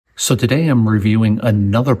So today I'm reviewing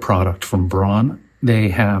another product from Braun. They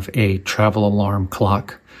have a travel alarm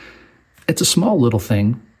clock. It's a small little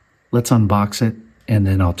thing. Let's unbox it, and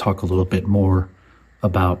then I'll talk a little bit more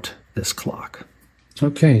about this clock.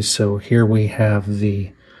 Okay, so here we have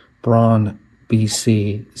the Braun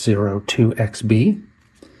BC02XB.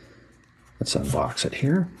 Let's unbox it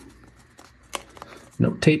here.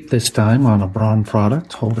 No tape this time on a Braun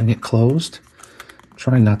product, holding it closed.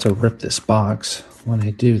 Trying not to rip this box when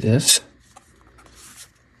I do this.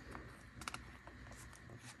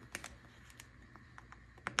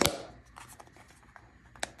 There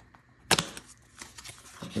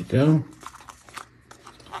we go.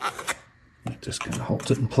 That just kind of holds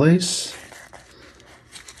it in place.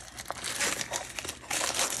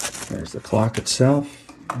 There's the clock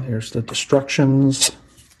itself. There's the instructions.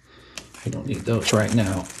 I don't need those right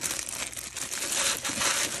now.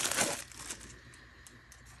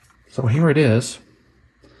 So here it is.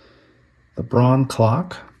 The Braun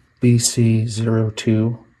clock,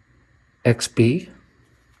 BC02XB.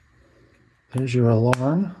 There's your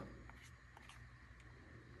alarm.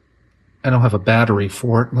 I don't have a battery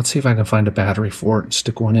for it. Let's see if I can find a battery for it and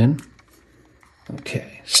stick one in.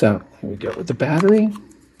 Okay, so here we go with the battery.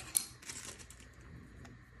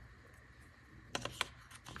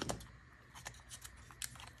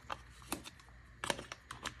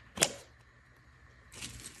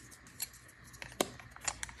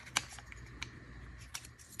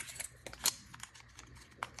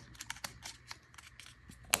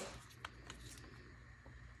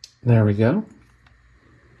 There we go.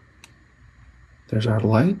 There's our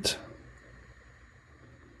light.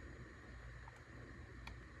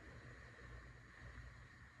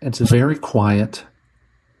 It's very quiet.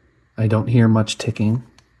 I don't hear much ticking.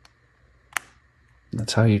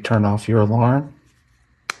 That's how you turn off your alarm.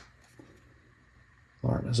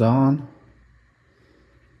 Alarm is on.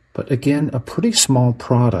 But again, a pretty small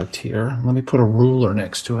product here. Let me put a ruler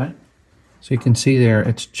next to it. So you can see there,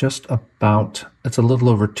 it's just about, it's a little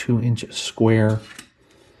over 2 inches square.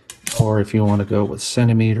 Or if you want to go with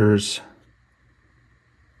centimeters,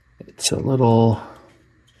 it's a little,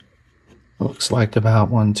 looks like about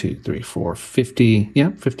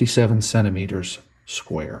 57 centimeters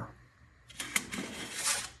square.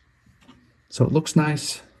 So it looks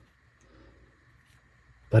nice,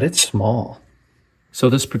 but it's small. So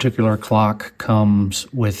this particular clock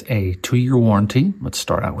comes with a 2-year warranty. Let's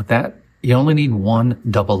start out with that. You only need one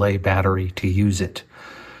AA battery to use it.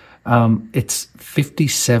 It's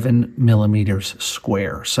 57 millimeters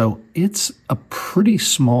square, so it's a pretty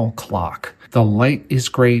small clock. The light is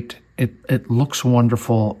great. It looks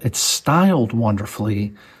wonderful. It's styled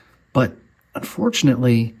wonderfully, but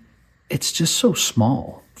unfortunately, it's just so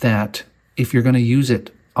small that if you're going to use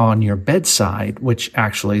it on your bedside, which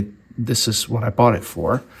actually this is what I bought it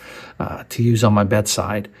for, to use on my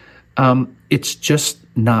bedside, it's just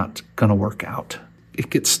not going to work out. It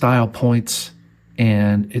gets style points,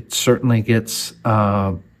 and it certainly gets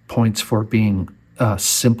points for being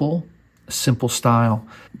simple style,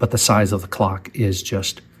 but the size of the clock is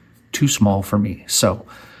just too small for me. So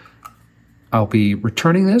I'll be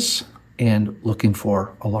returning this and looking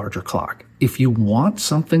for a larger clock. If you want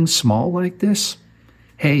something small like this,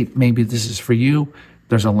 hey, maybe this is for you.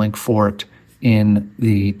 There's a link for it in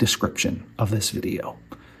the description of this video.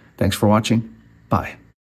 Thanks for watching. Bye.